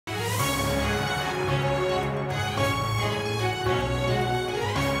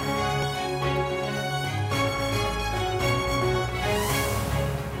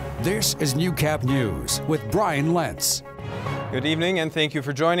This is Newcap News with Brian Lentz. Good evening and thank you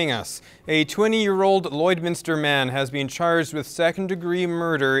for joining us. A 20-year-old Lloydminster man has been charged with second-degree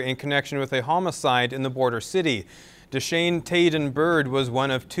murder in connection with a homicide in the border city. Deshane Tayden Bird was one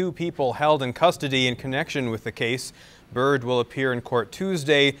of two people held in custody in connection with the case. Bird will appear in court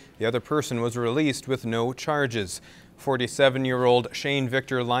Tuesday. The other person was released with no charges. 47-year-old Shane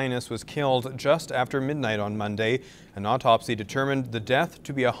Victor Linus was killed just after midnight on Monday. An autopsy determined the death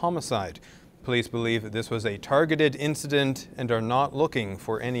to be a homicide. Police believe this was a targeted incident and are not looking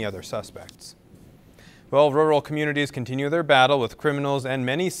for any other suspects. Well, rural communities continue their battle with criminals, and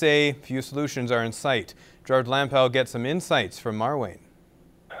many say few solutions are in sight. Garth Rowswell gets some insights from Marwayne.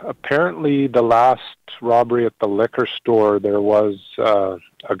 Apparently, the last robbery at the liquor store, there was a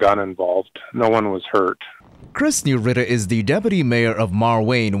gun involved. No one was hurt. Chris Newritter is the Deputy Mayor of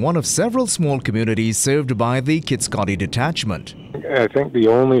Marwayne, one of several small communities served by the Kitscoty detachment. I think the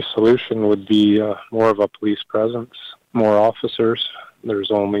only solution would be more of a police presence, more officers.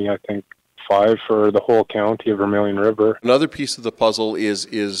 There's only, I think, 5 for the whole county of Vermilion River. Another piece of the puzzle is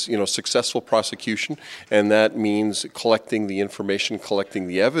successful prosecution, and that means collecting the information, collecting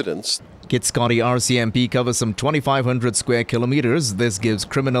the evidence. Kitscoty RCMP covers some 2,500 square kilometers. This gives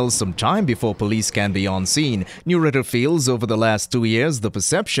criminals some time before police can be on scene. Newritter feels over the last 2 years, the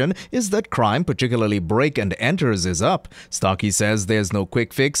perception is that crime, particularly break and enters, is up. Starkey says there's no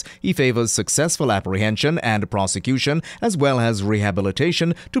quick fix. He favors successful apprehension and prosecution as well as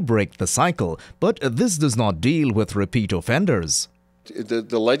rehabilitation to break the cycle. But this does not deal with repeat offenders.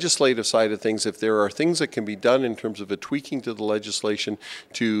 The legislative side of things, if there are things that can be done in terms of a tweaking to the legislation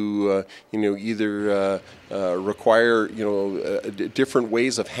to, either require, different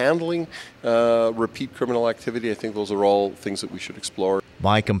ways of handling repeat criminal activity, I think those are all things that we should explore.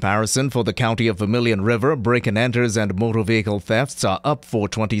 By comparison, for the county of Vermilion River, break-and-enters and motor vehicle thefts are up for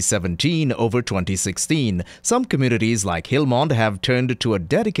 2017 over 2016. Some communities like Hillmont have turned to a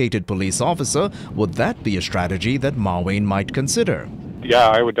dedicated police officer. Would that be a strategy that Marwayne might consider? Yeah,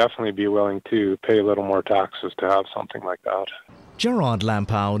 I would definitely be willing to pay a little more taxes to have something like that. Gerard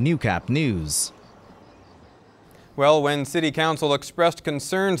Lampow, Newcap News. Well, when City Council expressed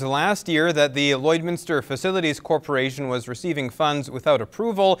concerns last year that the Lloydminster Facilities Corporation was receiving funds without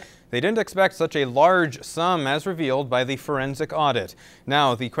approval, they didn't expect such a large sum as revealed by the forensic audit.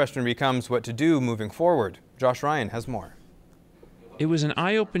 Now the question becomes what to do moving forward. Josh Ryan has more. It was an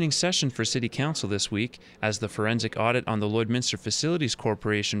eye-opening session for City Council this week as the forensic audit on the Lloydminster Facilities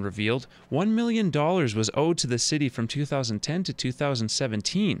Corporation revealed $1 million was owed to the city from 2010 to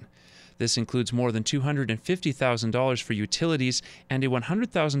 2017. This includes more than $250,000 for utilities and a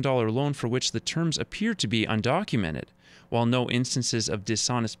 $100,000 loan for which the terms appear to be undocumented. While no instances of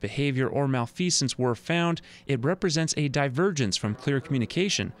dishonest behavior or malfeasance were found, it represents a divergence from clear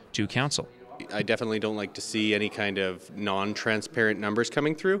communication to Council. I definitely don't like to see any kind of non-transparent numbers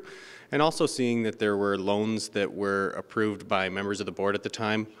coming through, and also seeing that there were loans that were approved by members of the board at the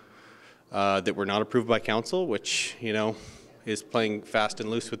time that were not approved by Council, which, is playing fast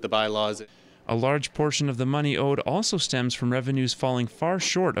and loose with the bylaws. A large portion of the money owed also stems from revenues falling far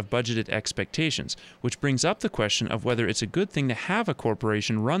short of budgeted expectations, which brings up the question of whether it's a good thing to have a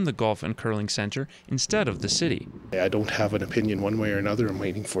corporation run the golf and curling center instead of the city. I don't have an opinion one way or another. I'm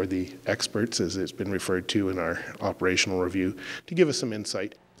waiting for the experts, as it's been referred to in our operational review, to give us some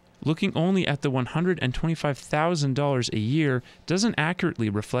insight. Looking only at the $125,000 a year doesn't accurately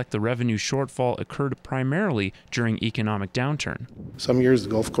reflect the revenue shortfall occurred primarily during economic downturn. Some years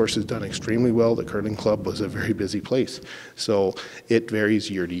the golf course has done extremely well. The curling club was a very busy place. So it varies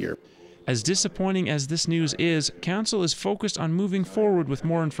year to year. As disappointing as this news is, Council is focused on moving forward with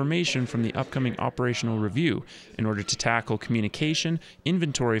more information from the upcoming operational review in order to tackle communication,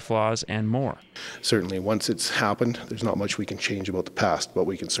 inventory flaws, and more. Certainly, once it's happened, there's not much we can change about the past, but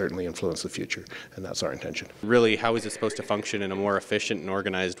we can certainly influence the future, and that's our intention. Really, how is it supposed to function in a more efficient and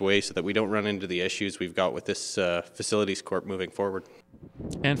organized way so that we don't run into the issues we've got with this Facilities Corp moving forward?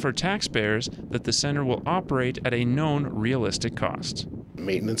 And for taxpayers, that the center will operate at a known realistic cost.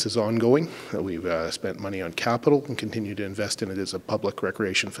 Maintenance is ongoing. We've spent money on capital and continue to invest in it as a public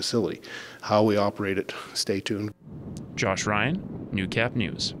recreation facility. How we operate it, stay tuned. Josh Ryan, Newcap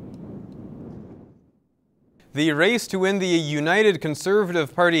News. The race to win the United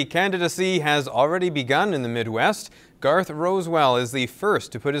Conservative Party candidacy has already begun in the Midwest. Garth Rowswell is the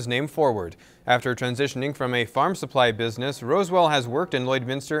first to put his name forward. After transitioning from a farm supply business, Rowswell has worked in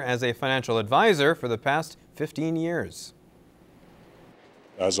Lloydminster as a financial advisor for the past 15 years.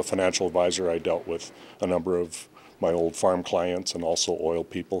 As a financial advisor, I dealt with a number of my old farm clients and also oil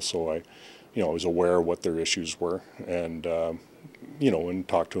people, so I was aware of what their issues were, and and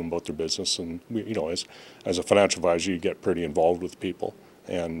talk to them about their business. And as a financial advisor, you get pretty involved with people,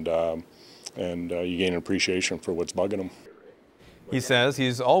 and you gain an appreciation for what's bugging them. He says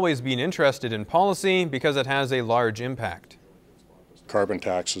he's always been interested in policy because it has a large impact. Carbon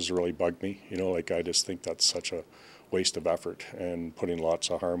taxes really bug me. I just think that's such a waste of effort and putting lots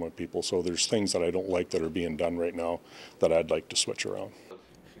of harm on people. So there's things that I don't like that are being done right now that I'd like to switch around.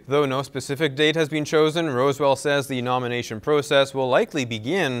 Though no specific date has been chosen, Rowswell says the nomination process will likely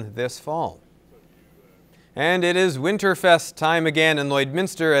begin this fall. And it is Winterfest time again in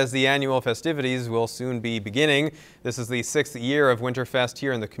Lloydminster, as the annual festivities will soon be beginning. This is the 6th year of Winterfest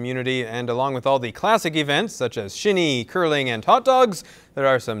here in the community, and along with all the classic events such as shinny, curling and hot dogs, there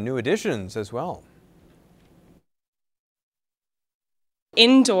are some new additions as well.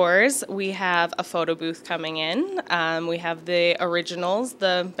 Indoors, we have a photo booth coming in. We have the originals,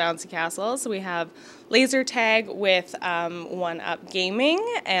 the bouncy castles. We have laser tag with one-up gaming,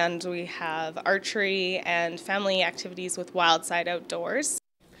 and we have archery and family activities with Wild Side Outdoors.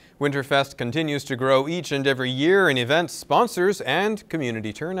 Winterfest continues to grow each and every year in events, sponsors, and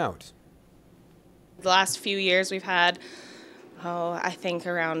community turnout. The last few years we've had, I think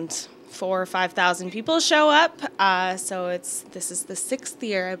around 4,000 or 5,000 people show up. So this is the 6th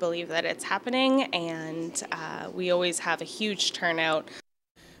year, I believe, that it's happening, and we always have a huge turnout.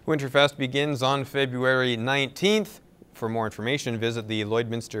 Winterfest begins on February 19th. For more information, visit the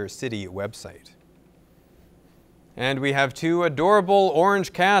Lloydminster City website. And we have 2 adorable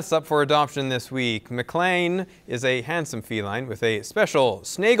orange cats up for adoption this week. McLean is a handsome feline with a special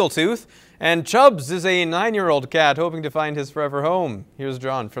snaggletooth, and Chubbs is a 9-year-old cat hoping to find his forever home. Here's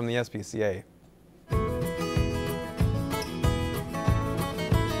John from the SPCA.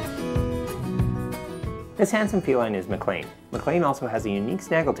 This handsome feline is McLean. McLean also has a unique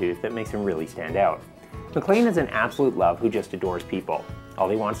snaggletooth that makes him really stand out. McLean is an absolute love who just adores people. All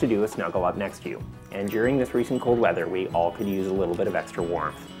he wants to do is snuggle up next to you. And during this recent cold weather, we all could use a little bit of extra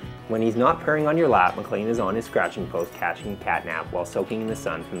warmth. When he's not purring on your lap, McLean is on his scratching post catching a cat nap while soaking in the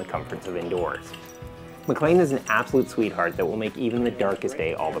sun from the comforts of indoors. McLean is an absolute sweetheart that will make even the darkest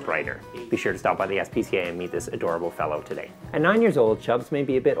day all the brighter. Be sure to stop by the SPCA and meet this adorable fellow today. At 9 years old, Chubbs may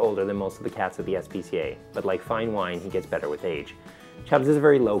be a bit older than most of the cats at the SPCA, but like fine wine, he gets better with age. Chubbs is a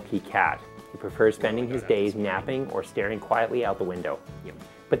very low-key cat. He prefers spending his days napping or staring quietly out the window.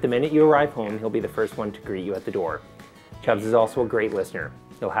 But the minute you arrive home, he'll be the first one to greet you at the door. Chubbs is also a great listener.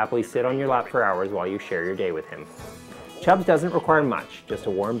 He'll happily sit on your lap for hours while you share your day with him. Chubbs doesn't require much, just a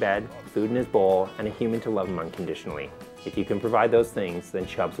warm bed, food in his bowl, and a human to love him unconditionally. If you can provide those things, then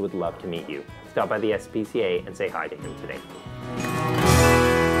Chubbs would love to meet you. Stop by the SPCA and say hi to him today.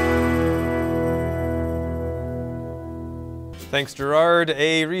 Thanks, Gerard.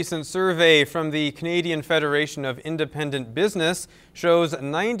 A recent survey from the Canadian Federation of Independent Business shows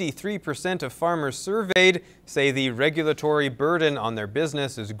 93% of farmers surveyed say the regulatory burden on their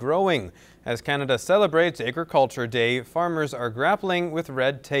business is growing. As Canada celebrates Agriculture Day, farmers are grappling with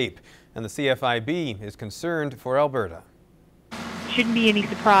red tape, and the CFIB is concerned for Alberta. Shouldn't be any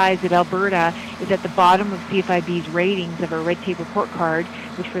surprise that Alberta is at the bottom of CFIB's ratings of our red tape report card,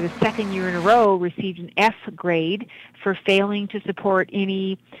 which for the 2nd year in a row received an F grade for failing to support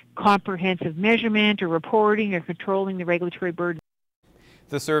any comprehensive measurement or reporting or controlling the regulatory burden.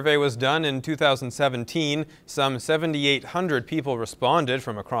 The survey was done in 2017. Some 7,800 people responded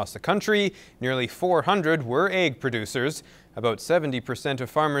from across the country. Nearly 400 were egg producers. About 70% of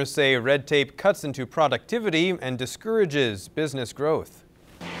farmers say red tape cuts into productivity and discourages business growth.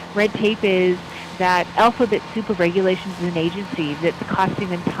 Red tape is that alphabet soup of regulations and agencies that's costing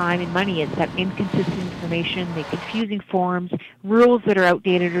them time and money. It's that inconsistent information, the confusing forms, rules that are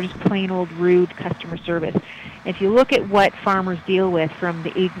outdated, or just plain old rude customer service. If you look at what farmers deal with, from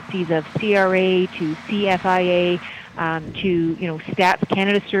the agencies of CRA to CFIA to Stats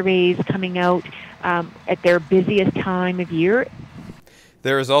Canada surveys coming out at their busiest time of year.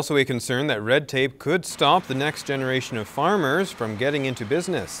 There is also a concern that red tape could stop the next generation of farmers from getting into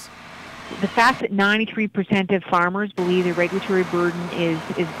business. The fact that 93% of farmers believe the regulatory burden is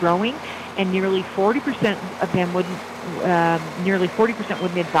growing, and nearly 40% of them wouldn't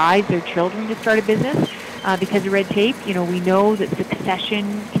advise their children to start a business because of red tape. We know that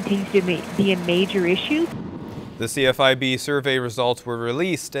succession continues to be a major issue. The CFIB survey results were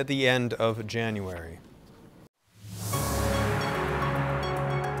released at the end of January.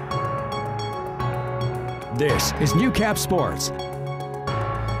 This is Newcap Sports.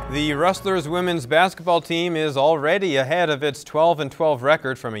 The Rustlers women's basketball team is already ahead of its 12-12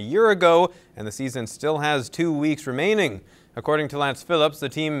 record from a year ago, and the season still has 2 weeks remaining. According to Lance Phillips, the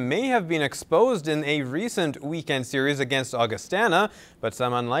team may have been exposed in a recent weekend series against Augustana, but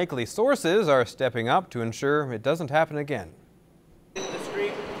some unlikely sources are stepping up to ensure it doesn't happen again.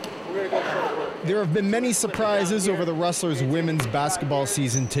 There have been many surprises over the Rustlers' women's basketball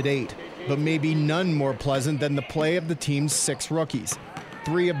season to date, but maybe none more pleasant than the play of the team's 6 rookies.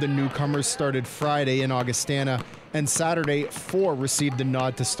 3 of the newcomers started Friday in Augustana, and Saturday 4 received the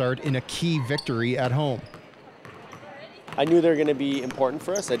nod to start in a key victory at home. I knew they were going to be important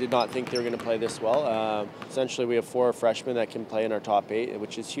for us. I did not think they were going to play this well. Essentially, we have 4 freshmen that can play in our top 8,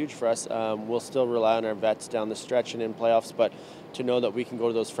 which is huge for us. We'll still rely on our vets down the stretch and in playoffs, but to know that we can go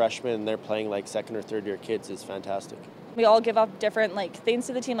to those freshmen and they're playing like 2nd or 3rd year kids is fantastic. We all give up different things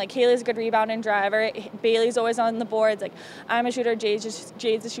to the team. Like Haley's a good rebounding driver. Bailey's always on the boards. Like I'm a shooter. Jade's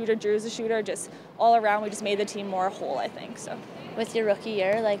a shooter. Drew's a shooter. Just all around, we just made the team more whole, I think. So with your rookie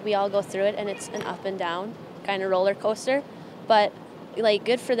year, we all go through it, and it's an up and down kind of roller coaster. But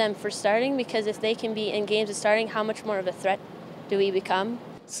good for them for starting, because if they can be in games of starting, how much more of a threat do we become?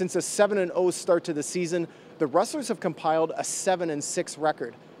 Since a 7-0 start to the season, the Rustlers have compiled a 7-6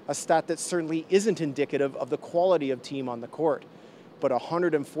 record, a stat that certainly isn't indicative of the quality of team on the court. But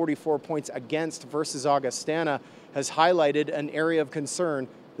 144 points against versus Augustana has highlighted an area of concern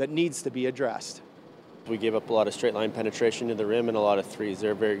that needs to be addressed. We gave up a lot of straight line penetration to the rim and a lot of threes.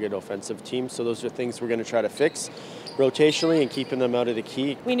 They're a very good offensive team, so those are things we're going to try to fix rotationally and keeping them out of the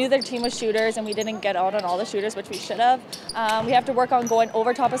key. We knew their team was shooters, and we didn't get out on all the shooters, which we should have. We have to work on going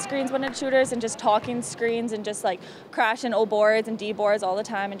over top of screens when it's shooters and just talking screens and just crashing O boards and D boards all the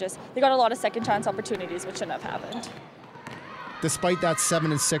time, and they got a lot of second chance opportunities, which shouldn't have happened. Despite that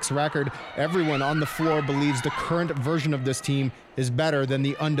 7-6 record, everyone on the floor believes the current version of this team is better than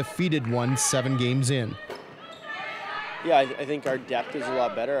the undefeated one 7 games in. Yeah, I think our depth is a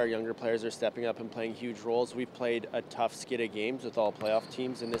lot better. Our younger players are stepping up and playing huge roles. We've played a tough skid of games with all playoff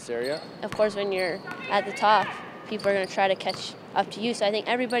teams in this area. Of course, when you're at the top, people are going to try to catch up to you. So I think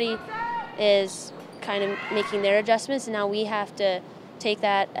everybody is kind of making their adjustments, and now we have to take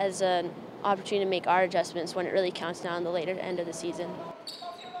that as an opportunity to make our adjustments when it really counts down the later end of the season.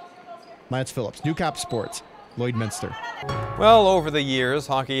 Lance Phillips, Newcap Sports, Lloydminster. Well, over the years,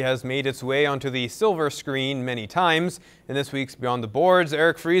 hockey has made its way onto the silver screen many times. In this week's Beyond the Boards,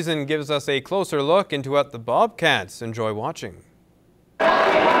 Eric Friesen gives us a closer look into what the Bobcats enjoy watching. Many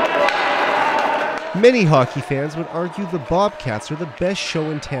hockey fans would argue the Bobcats are the best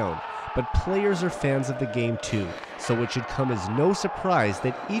show in town, but players are fans of the game too, so it should come as no surprise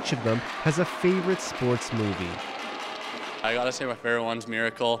that each of them has a favorite sports movie. I gotta say my favorite one's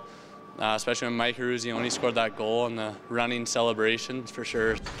Miracle, especially when Mike Eruzione scored that goal and the running celebrations for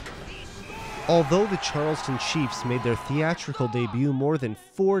sure. Although the Charleston Chiefs made their theatrical debut more than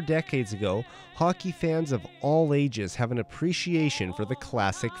 4 decades ago, hockey fans of all ages have an appreciation for the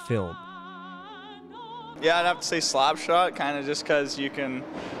classic film. Yeah, I'd have to say Slapshot, kind of just because you can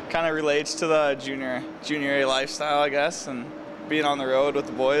kind of relates to the junior A lifestyle, I guess, and being on the road with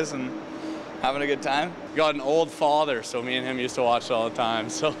the boys and having a good time. Got an old father, so me and him used to watch it all the time,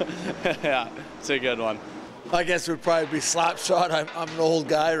 so yeah, it's a good one. I guess it would probably be Slapshot. I'm an old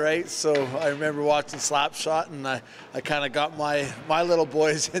guy, right? So I remember watching Slapshot, and I kind of got my little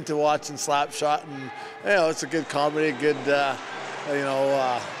boys into watching Slapshot, and it's a good comedy, good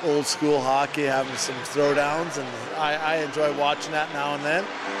old school hockey, having some throwdowns, and I enjoy watching that now and then.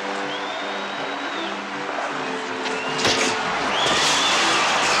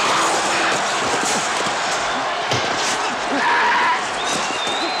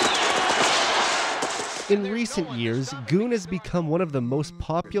 In recent years, Goon has become one of the most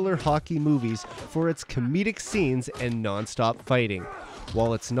popular hockey movies for its comedic scenes and non-stop fighting.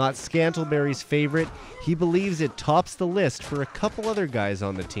 While it's not Scantleberry's favorite, he believes it tops the list for a couple other guys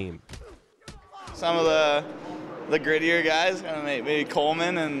on the team. Some of the grittier guys, kind of maybe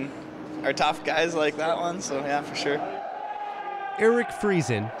Coleman, and are tough guys like that one, so yeah, for sure. Eric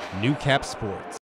Friesen, Newcap Sports.